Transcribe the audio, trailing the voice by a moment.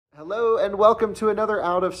Hello and welcome to another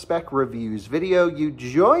Out of Spec Reviews video. You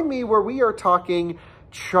join me where we are talking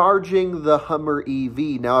charging the Hummer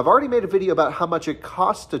EV. Now, I've already made a video about how much it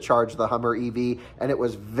costs to charge the Hummer EV, and it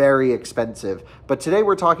was very expensive. But today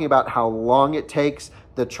we're talking about how long it takes,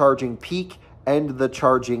 the charging peak, and the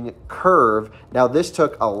charging curve. Now, this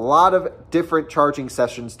took a lot of different charging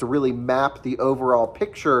sessions to really map the overall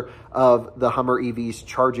picture of the Hummer EV's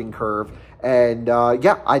charging curve. And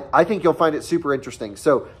I think you'll find it super interesting.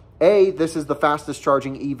 So, this is the fastest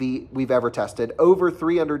charging EV we've ever tested, over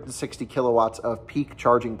 360 kilowatts of peak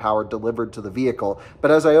charging power delivered to the vehicle.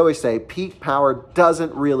 But as I always say, peak power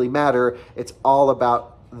doesn't really matter. It's all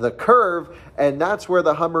about the curve, and that's where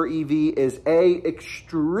the Hummer EV is A,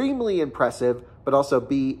 extremely impressive, but also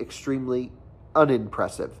B, extremely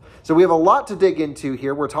unimpressive. So we have a lot to dig into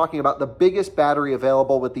here. We're talking about the biggest battery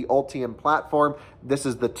available with the Ultium platform. This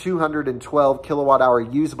is the 212 kilowatt hour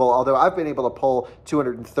usable, although I've been able to pull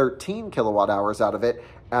 213 kilowatt hours out of it.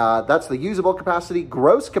 That's the usable capacity.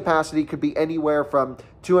 Gross capacity could be anywhere from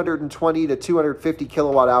 220 to 250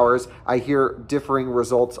 kilowatt hours. I hear differing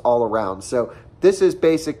results all around. So this is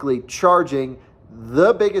basically charging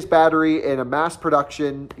the biggest battery in a mass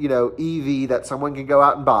production, EV that someone can go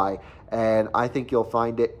out and buy. And I think you'll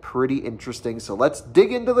find it pretty interesting. So let's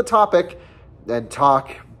dig into the topic and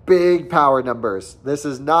talk big power numbers. This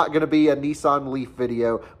is not going to be a Nissan Leaf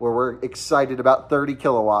video where we're excited about 30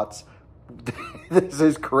 kilowatts. This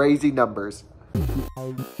is crazy numbers.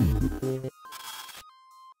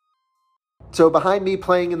 So behind me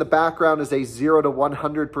playing in the background is a 0 to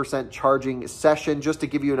 100% charging session, just to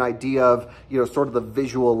give you an idea of, sort of the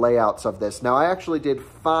visual layouts of this. Now, I actually did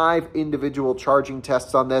 5 individual charging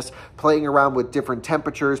tests on this, playing around with different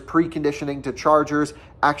temperatures, preconditioning to chargers,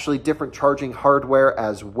 actually different charging hardware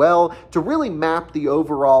as well, to really map the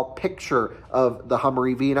overall picture of the Hummer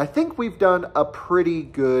EV. And I think we've done a pretty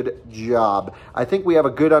good job. I think we have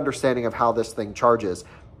a good understanding of how this thing charges,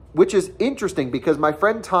 which is interesting because my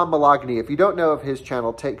friend Tom Malogny, if you don't know of his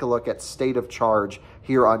channel, take a look at State of Charge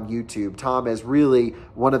here on YouTube. Tom is really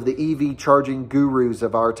one of the EV charging gurus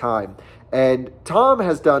of our time. And Tom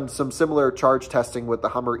has done some similar charge testing with the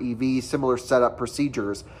Hummer EV, similar setup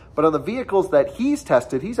procedures. But on the vehicles that he's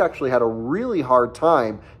tested, he's actually had a really hard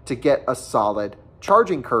time to get a solid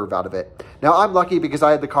charging curve out of it. Now, I'm lucky because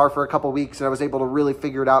I had the car for a couple weeks and I was able to really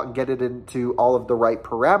figure it out and get it into all of the right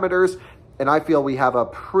parameters. And I feel we have a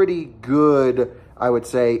pretty good, I would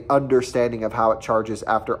say, understanding of how it charges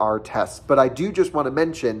after our tests. But I do just want to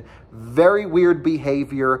mention very weird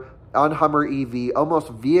behavior on Hummer EV, almost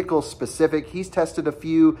vehicle specific. He's tested a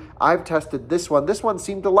few. I've tested this one. This one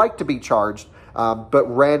seemed to like to be charged, but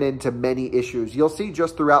ran into many issues. You'll see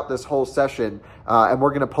just throughout this whole session, and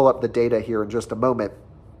we're going to pull up the data here in just a moment.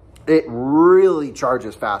 It really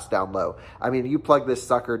charges fast down low. I mean, you plug this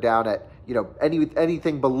sucker down at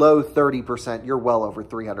anything below 30%, you're well over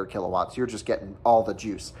 300 kilowatts. You're just getting all the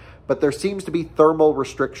juice. But there seems to be thermal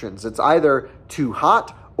restrictions. It's either too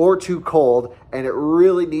hot or too cold, and it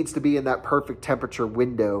really needs to be in that perfect temperature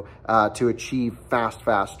window to achieve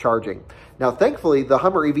fast charging. Now, thankfully, the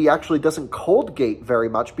Hummer EV actually doesn't cold gate very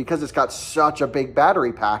much because it's got such a big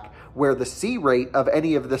battery pack where the C rate of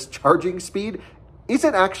any of this charging speed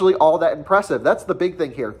isn't actually all that impressive. That's the big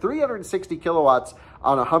thing here. 360 kilowatts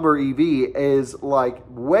on a Hummer EV is like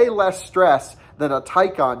way less stress than a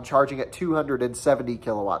Taycan charging at 270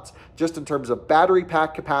 kilowatts, just in terms of battery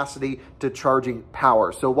pack capacity to charging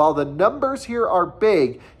power. So while the numbers here are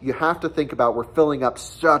big, you have to think about we're filling up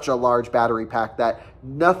such a large battery pack that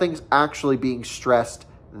nothing's actually being stressed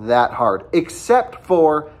that hard, except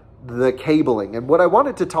for the cabling. And what I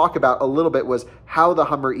wanted to talk about a little bit was how the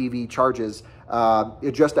Hummer EV charges,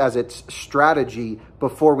 just as its strategy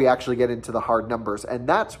before we actually get into the hard numbers. And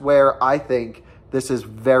that's where I think this is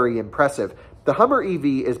very impressive. The Hummer EV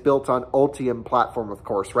is built on Ultium platform, of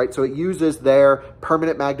course, right? So it uses their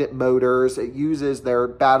permanent magnet motors, it uses their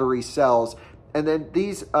battery cells, and then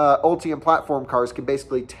these Ultium platform cars can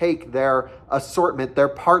basically take their assortment, their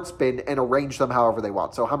parts bin, and arrange them however they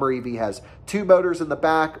want. So Hummer EV has 2 motors in the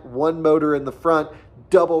back, 1 motor in the front,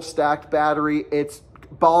 double stacked battery. It's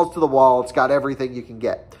balls to the wall. It's got everything you can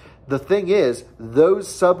get. The thing is, those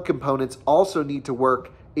subcomponents also need to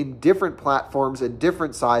work in different platforms and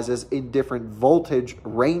different sizes in different voltage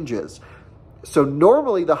ranges. So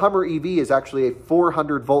normally the Hummer EV is actually a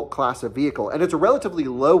 400 volt class of vehicle, and it's a relatively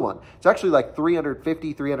low one. It's actually like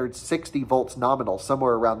 350, 360 volts nominal,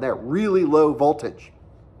 somewhere around there, really low voltage.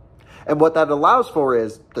 And what that allows for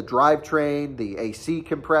is the drivetrain, the AC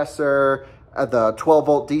compressor, the 12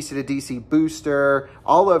 volt DC to DC booster,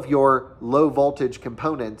 all of your low voltage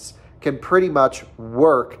components can pretty much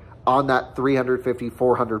work on that 350,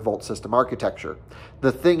 400 volt system architecture.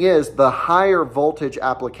 The thing is, the higher voltage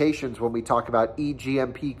applications, when we talk about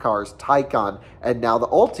eGMP cars, Taycan, and now the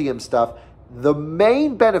Ultium stuff, the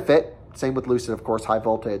main benefit, same with Lucid, of course, high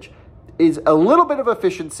voltage, is a little bit of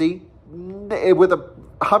efficiency. With a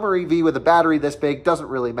Hummer EV with a battery this big, doesn't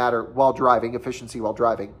really matter while driving, efficiency while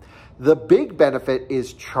driving. The big benefit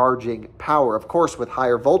is charging power. Of course, with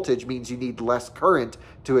higher voltage means you need less current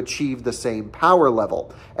to achieve the same power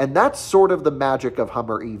level. And that's sort of the magic of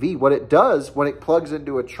Hummer EV. What it does when it plugs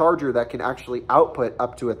into a charger that can actually output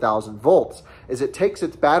up to 1,000 volts is it takes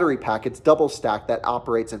its battery pack, its double stack that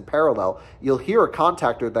operates in parallel. You'll hear a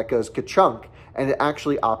contactor that goes ka-chunk, and it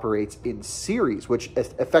actually operates in series, which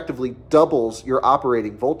effectively doubles your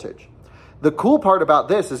operating voltage. The cool part about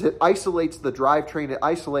this is it isolates the drivetrain, it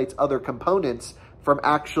isolates other components from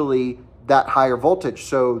actually that higher voltage.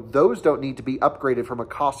 So those don't need to be upgraded from a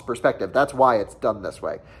cost perspective. That's why it's done this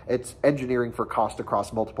way. It's engineering for cost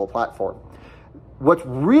across multiple platforms. What's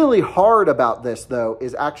really hard about this, though,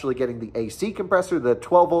 is actually getting the AC compressor, the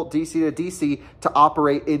 12-volt DC to DC, to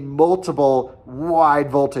operate in multiple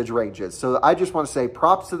wide voltage ranges. So I just want to say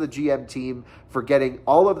props to the GM team for getting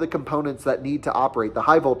all of the components that need to operate, the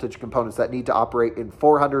high voltage components that need to operate in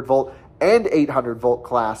 400-volt and 800-volt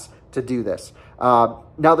class to do this.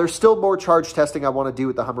 Now, there's still more charge testing I want to do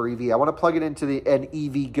with the Hummer EV. I want to plug it into an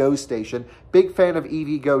EV Go station. Big fan of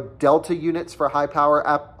EV Go Delta units for high power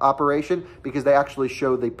operation because they actually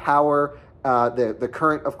show the power, the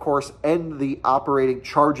current, of course, and the operating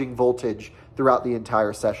charging voltage throughout the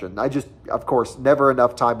entire session. I just, of course, never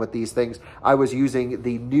enough time with these things. I was using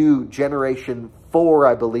the new Generation 4,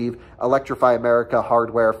 I believe, Electrify America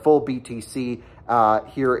hardware, full BTC,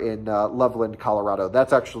 here in Loveland, Colorado.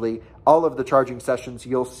 That's actually all of the charging sessions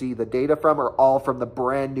you'll see the data from are all from the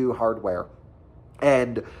brand new hardware.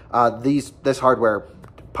 And this hardware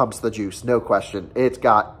pumps the juice, no question. It's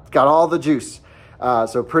got all the juice.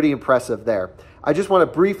 So pretty impressive there. I just want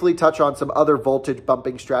to briefly touch on some other voltage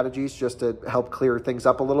bumping strategies just to help clear things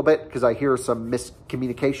up a little bit because I hear some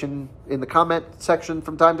miscommunication in the comment section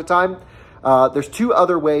from time to time. There's two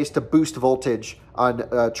other ways to boost voltage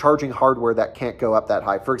on charging hardware that can't go up that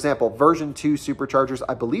high. For example, version 2 superchargers,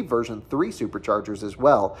 I believe version 3 superchargers as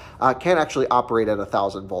well, can actually operate at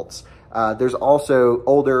 1,000 volts. There's also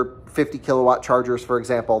older 50 kilowatt chargers, for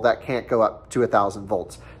example, that can't go up to 1,000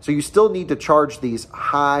 volts. So you still need to charge these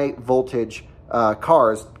high voltage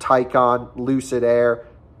cars, Taycan, Lucid Air,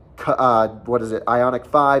 Ioniq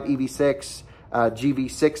 5, EV6,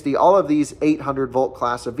 GV60, all of these 800 volt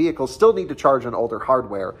class of vehicles still need to charge on older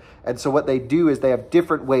hardware. And so what they do is they have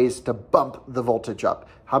different ways to bump the voltage up.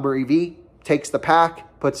 Hummer EV takes the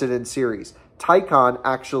pack, puts it in series. Taycan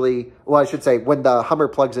actually, well, I should say when the Hummer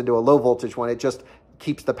plugs into a low voltage one, it just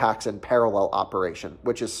keeps the packs in parallel operation,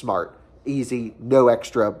 which is smart, easy, no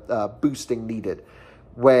extra boosting needed.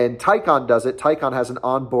 When Taycan does it, Taycan has an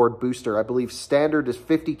onboard booster. I believe standard is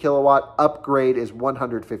 50 kilowatt, upgrade is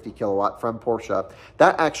 150 kilowatt from Porsche.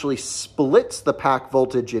 That actually splits the pack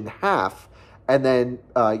voltage in half, and then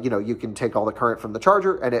you can take all the current from the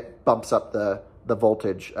charger, and it bumps up the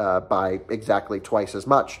voltage by exactly twice as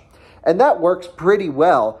much. And that works pretty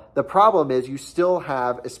well. The problem is you still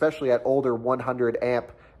have, especially at older 100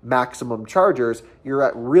 amp maximum chargers, you're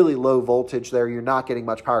at really low voltage there. You're not getting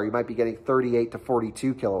much power. You might be getting 38 to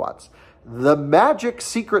 42 kilowatts. The magic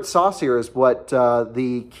secret sauce here is what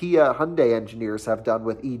the Kia Hyundai engineers have done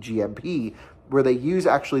with eGMP, where they use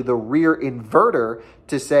actually the rear inverter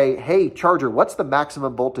to say, hey, charger, what's the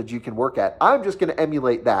maximum voltage you can work at? I'm just going to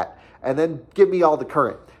emulate that and then give me all the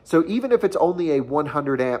current. So even if it's only a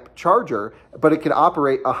 100 amp charger, but it can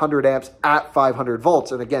operate 100 amps at 500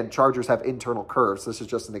 volts, and again, chargers have internal curves, this is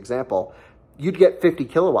just an example, you'd get 50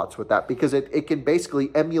 kilowatts with that because it can basically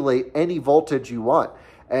emulate any voltage you want.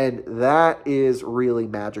 And that is really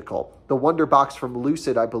magical. The Wonder Box from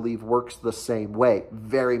Lucid, I believe, works the same way.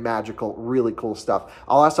 Very magical, really cool stuff.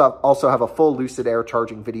 I'll also have a full Lucid Air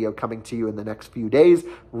charging video coming to you in the next few days.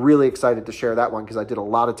 Really excited to share that one because I did a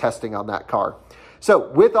lot of testing on that car. So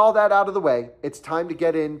with all that out of the way, it's time to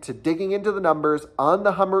get into digging into the numbers on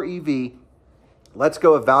the Hummer EV. Let's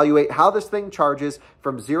go evaluate how this thing charges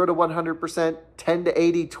from 0 to 100%, 10 to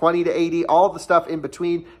 80, 20 to 80, all the stuff in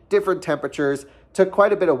between, different temperatures. Took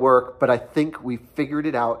quite a bit of work, but I think we figured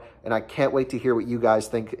it out, and I can't wait to hear what you guys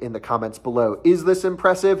think in the comments below. Is this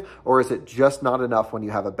impressive, or is it just not enough when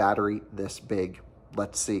you have a battery this big?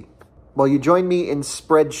 Let's see. Well, you join me in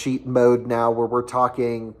spreadsheet mode now, where we're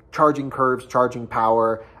talking charging curves, charging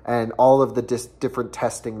power, and all of the different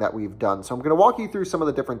testing that we've done. So I'm going to walk you through some of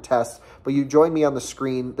the different tests, but you join me on the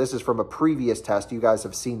screen. This is from a previous test. You guys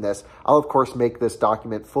have seen this. I'll, of course, make this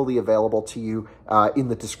document fully available to you in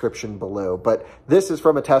the description below. But this is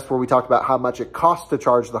from a test where we talked about how much it costs to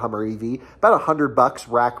charge the Hummer EV, about $100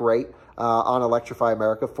 rack rate. On Electrify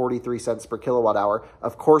America, 43 cents per kilowatt hour.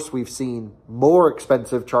 Of course, we've seen more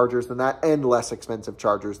expensive chargers than that and less expensive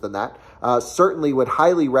chargers than that. Certainly would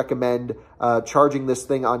highly recommend charging this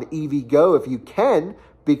thing on EVgo if you can,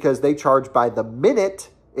 because they charge by the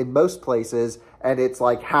minute in most places, and it's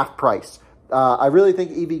like half price. I really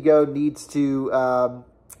think EVgo needs to...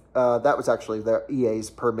 that was actually the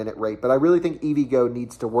EA's per minute rate, but I really think EVgo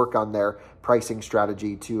needs to work on their pricing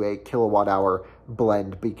strategy to a kilowatt hour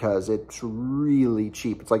blend, because it's really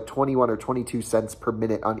cheap. It's like 21 or 22 cents per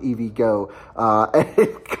minute on EVgo, and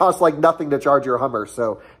it costs like nothing to charge your Hummer.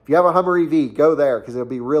 So if you have a Hummer EV, go there, because it'll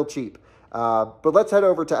be real cheap. But let's head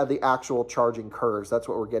over to the actual charging curves. That's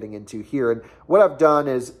what we're getting into here. And what I've done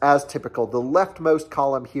is, as typical, the leftmost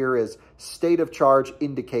column here is state of charge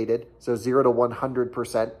indicated, so 0 to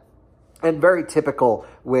 100%. And very typical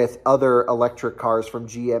with other electric cars from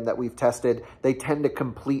GM that we've tested, they tend to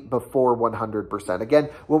complete before 100%.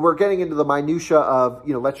 Again, when we're getting into the minutia of,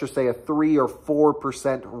 let's just say a 3 or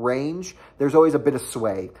 4% range, there's always a bit of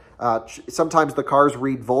sway. Sometimes the cars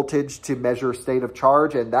read voltage to measure state of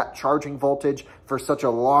charge, and that charging voltage for such a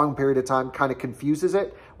long period of time kind of confuses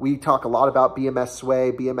it. We talk a lot about BMS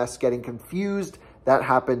sway, BMS getting confused. That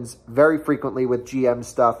happens very frequently with GM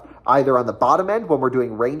stuff, either on the bottom end when we're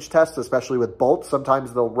doing range tests, especially with bolts.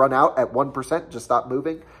 Sometimes they'll run out at 1%, just stop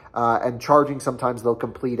moving. And charging, sometimes they'll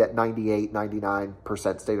complete at 98,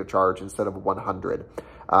 99% state of charge instead of 100.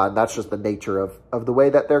 And that's just the nature of the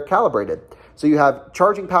way that they're calibrated. So you have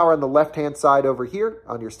charging power on the left-hand side over here,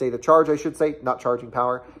 on your state of charge, I should say, not charging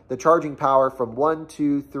power. The charging power from 1,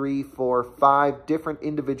 2, 3, 4, 5 different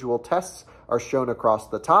individual tests are shown across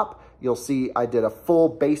the top. You'll see I did a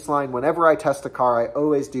full baseline. Whenever I test a car, I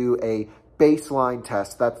always do a baseline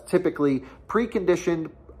test. That's typically preconditioned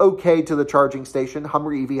okay to the charging station.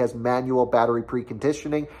 Hummer EV has manual battery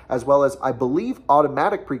preconditioning, as well as, I believe,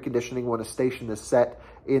 automatic preconditioning when a station is set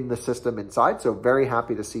in the system inside. So very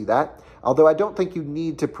happy to see that. Although I don't think you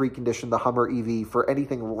need to precondition the Hummer EV for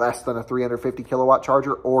anything less than a 350 kilowatt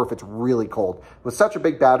charger, or if it's really cold. With such a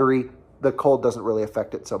big battery, the cold doesn't really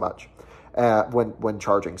affect it so much when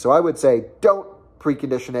charging. So I would say don't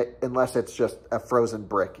precondition it unless it's just a frozen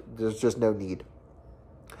brick. There's just no need.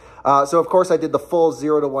 So of course I did the full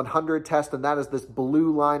 0 to 100 test, and that is this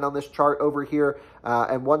blue line on this chart over here.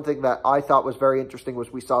 And one thing that I thought was very interesting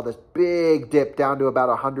was we saw this big dip down to about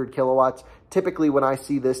 100 kilowatts. Typically when I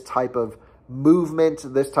see this type of movement,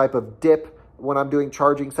 this type of dip, when I'm doing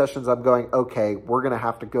charging sessions, I'm going, okay, we're going to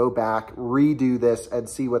have to go back, redo this, and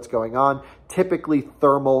see what's going on. Typically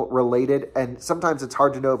thermal related, and sometimes it's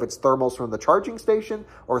hard to know if it's thermals from the charging station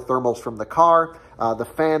or thermals from the car. The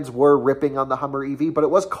fans were ripping on the Hummer EV, but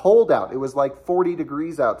it was cold out. It was like 40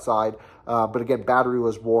 degrees outside. But again, battery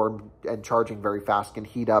was warm, and charging very fast can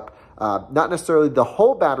heat up. Not necessarily the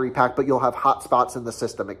whole battery pack, but you'll have hot spots in the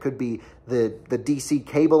system. It could be the DC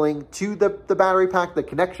cabling to the battery pack, the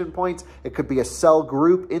connection points. It could be a cell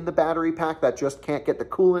group in the battery pack that just can't get the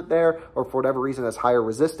coolant there, or for whatever reason has higher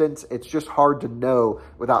resistance. It's just hard to know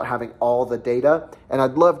without having all the data. And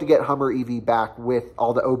I'd love to get Hummer EV back with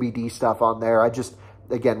all the OBD stuff on there. I just,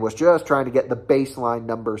 again, was just trying to get the baseline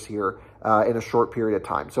numbers here in a short period of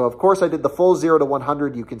time. So of course I did the full 0 to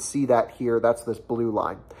 100. You can see that here. That's this blue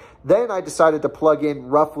line. Then I decided to plug in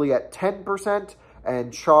roughly at 10%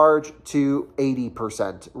 and charge to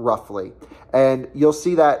 80% roughly. And you'll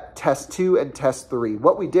see that test 2 and test 3.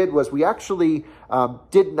 What we did was we actually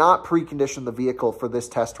did not precondition the vehicle for this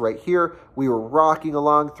test right here. We were rocking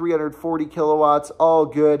along 340 kilowatts, all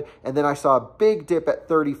good. And then I saw a big dip at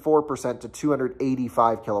 34% to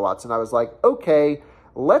 285 kilowatts. And I was like, okay,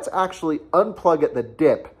 let's actually unplug at the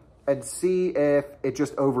dip and see if it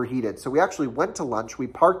just overheated. So we actually went to lunch. We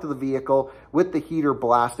parked the vehicle with the heater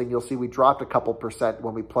blasting. You'll see we dropped a couple percent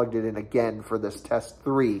when we plugged it in again for this test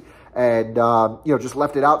 3. And, just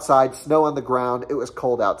left it outside, snow on the ground. It was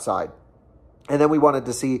cold outside. And then we wanted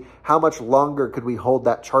to see how much longer could we hold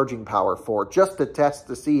that charging power for, just to test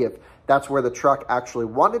to see if that's where the truck actually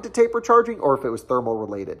wanted to taper charging or if it was thermal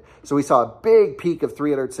related. So we saw a big peak of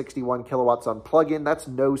 361 kilowatts on plug-in. That's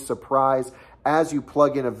no surprise. As you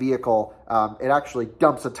plug in a vehicle, it actually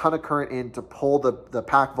dumps a ton of current in to pull the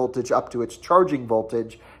pack voltage up to its charging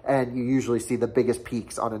voltage. and you usually see the biggest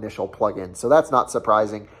peaks on initial plug-in. So that's not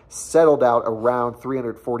surprising. Settled out around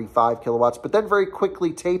 345 kilowatts, but then very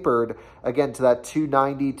quickly tapered again to that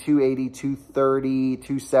 290, 280, 230,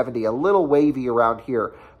 270, a little wavy around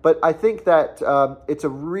here. But I think that it's a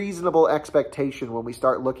reasonable expectation when we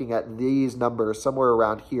start looking at these numbers somewhere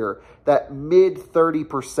around here, that mid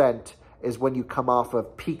 30% is when you come off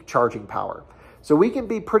of peak charging power. So we can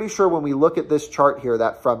be pretty sure when we look at this chart here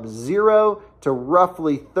that from 0 to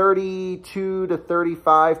roughly 32 to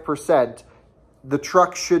 35%, the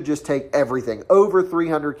truck should just take everything. Over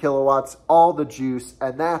 300 kilowatts, all the juice,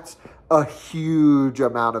 and that's a huge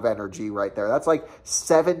amount of energy right there. That's like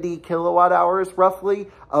 70 kilowatt hours roughly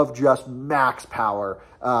of just max power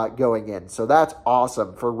going in. So that's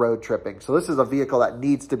awesome for road tripping. So this is a vehicle that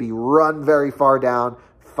needs to be run very far down,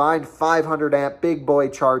 find 500 amp big boy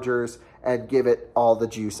chargers, and give it all the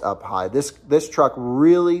juice up high. This truck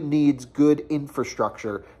really needs good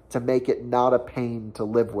infrastructure to make it not a pain to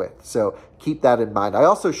live with. So keep that in mind. I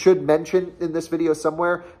also should mention in this video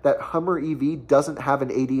somewhere that Hummer EV doesn't have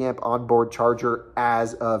an 80 amp onboard charger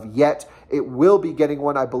as of yet. It will be getting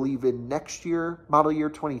one, I believe, in next year, model year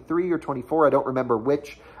 23 or 24. I don't remember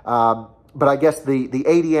which. But I guess the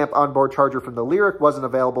 80 amp onboard charger from the Lyriq wasn't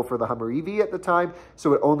available for the Hummer EV at the time.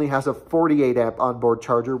 So it only has a 48 amp onboard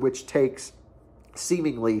charger, which takes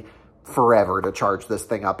seemingly forever to charge this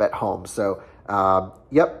thing up at home. So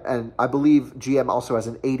yep, and I believe GM also has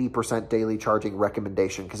an 80% daily charging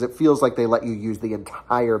recommendation because it feels like they let you use the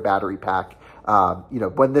entire battery pack. You know,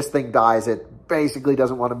 when this thing dies, it basically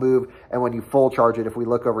doesn't want to move. And when you full charge it, if we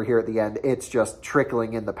look over here at the end, it's just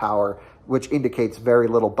trickling in the power, which indicates very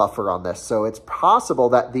little buffer on this. So it's possible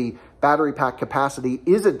that the battery pack capacity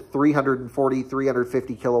isn't 340,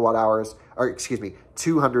 350 kilowatt hours, or excuse me,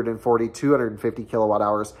 240, 250 kilowatt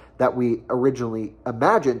hours that we originally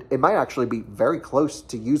imagined. It might actually be very close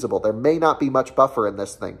to usable. There may not be much buffer in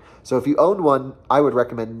this thing. So if you own one, I would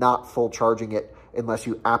recommend not full charging it unless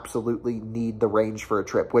you absolutely need the range for a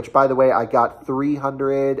trip, which, by the way, I got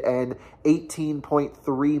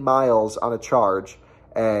 318.3 miles on a charge.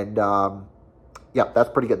 And yeah, that's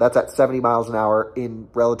pretty good. That's at 70 miles an hour in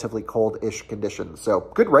relatively cold-ish conditions.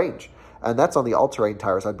 So good range. And that's on the all-terrain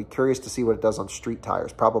tires. I'd be curious to see what it does on street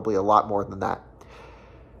tires. Probably a lot more than that.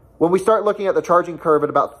 When we start looking at the charging curve at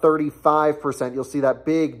about 35%, you'll see that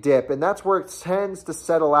big dip. And that's where it tends to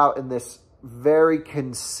settle out in this very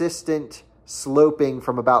consistent sloping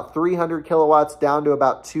from about 300 kilowatts down to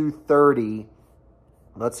about 230.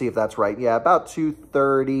 Let's see if that's right. Yeah, about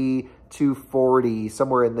 230, 240,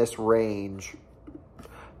 somewhere in this range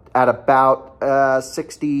at about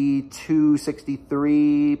 62,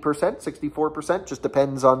 63%, 64%. Just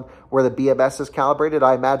depends on where the BMS is calibrated.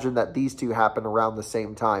 I imagine that these two happen around the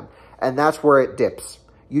same time. And that's where it dips.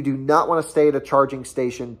 You do not want to stay at a charging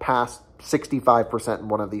station past 65% in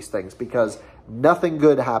one of these things because nothing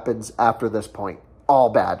good happens after this point. All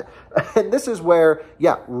bad. And this is where,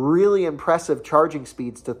 yeah, really impressive charging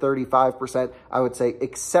speeds to 35%. I would say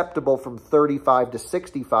acceptable from 35 to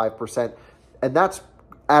 65%. And that's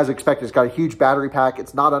as expected. It's got a huge battery pack.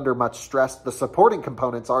 It's not under much stress. The supporting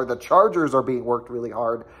components are, the chargers are being worked really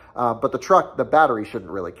hard. But the truck, the battery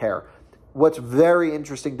shouldn't really care. What's very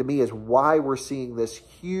interesting to me is why we're seeing this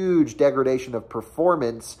huge degradation of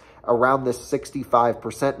performance around this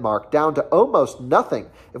 65% mark down to almost nothing.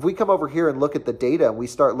 If we come over here and look at the data and we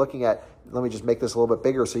start looking at, let me just make this a little bit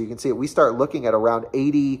bigger so you can see it. We start looking at around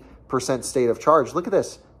 80% state of charge. Look at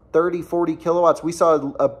this, 30, 40 kilowatts. We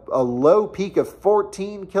saw a low peak of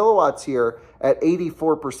 14 kilowatts here at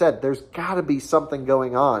 84%. There's gotta be something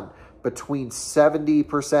going on between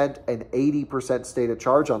 70% and 80% state of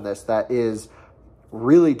charge on this that is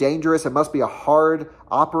really dangerous. It must be a hard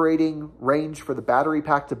operating range for the battery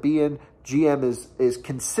pack to be in. GM is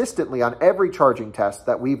consistently on every charging test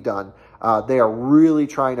that we've done. They are really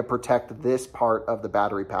trying to protect this part of the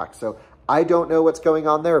battery pack. So I don't know what's going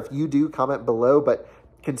on there. If you do, comment below, but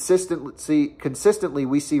consistently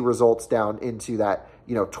we see results down into that,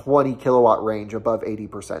 20 kilowatt range above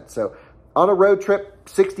 80%. So on a road trip,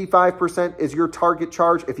 65% is your target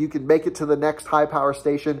charge. If you can make it to the next high power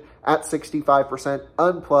station at 65%,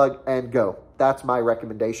 unplug and go. That's my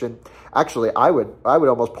recommendation. Actually, I would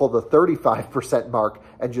almost pull the 35% mark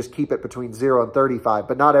and just keep it between 0 and 35,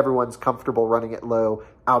 but not everyone's comfortable running it low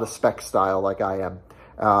out of spec style like I am.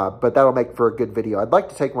 But that'll make for a good video. I'd like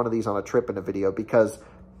to take one of these on a trip in a video because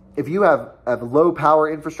if you have low power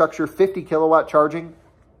infrastructure, 50 kilowatt charging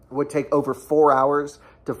would take over 4 hours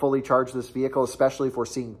to fully charge this vehicle, especially if we're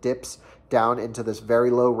seeing dips down into this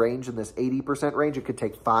very low range, in this 80% range. It could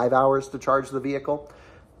take 5 hours to charge the vehicle.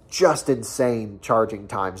 Just insane charging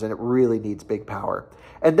times, and it really needs big power.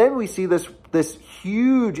 And then we see this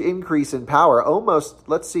huge increase in power, almost,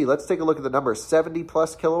 let's take a look at the numbers, 70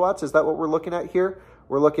 plus kilowatts. Is that what we're looking at here?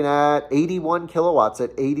 We're looking at 81 kilowatts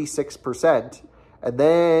at 86%. And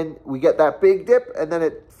then we get that big dip, and then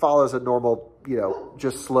it follows a normal,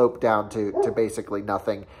 just slope down to basically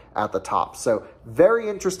nothing at the top. So very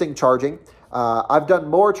interesting charging. I've done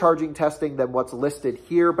more charging testing than what's listed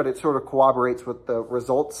here, but it sort of corroborates with the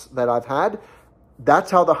results that I've had.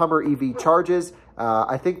 That's how the Hummer EV charges.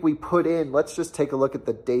 I think we put in, let's just take a look at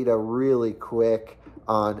the data really quick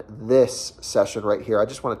on this session right here. I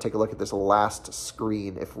just want to take a look at this last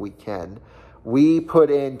screen if we can. We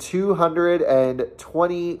put in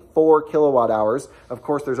 224 kilowatt hours. Of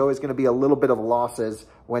course, there's always going to be a little bit of losses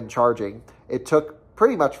when charging. It took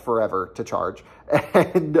pretty much forever to charge.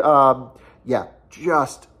 And yeah,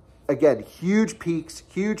 just, again, huge peaks,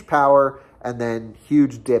 huge power, and then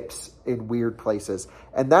huge dips in weird places.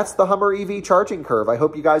 And that's the Hummer EV charging curve. I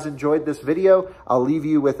hope you guys enjoyed this video. I'll leave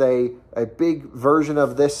you with a big version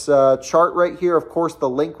of this chart right here. Of course, the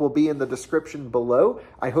link will be in the description below.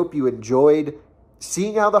 I hope you enjoyed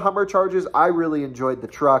seeing how the Hummer charges. I really enjoyed the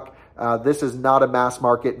truck. This is not a mass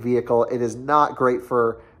market vehicle. It is not great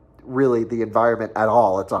for really the environment at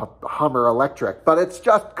all. It's a Hummer electric, but it's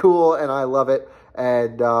just cool and I love it.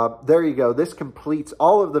 And there you go. This completes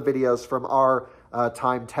all of the videos from our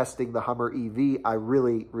time testing the Hummer EV. I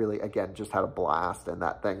really, again, just had a blast in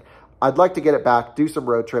that thing. I'd like to get it back, do some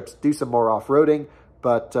road trips, do some more off-roading,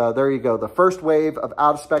 but there you go. The first wave of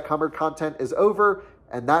out-of-spec Hummer content is over,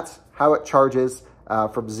 and that's how it charges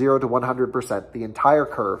from 0 to 100%, the entire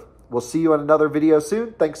curve. We'll see you in another video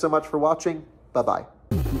soon. Thanks so much for watching. Bye-bye.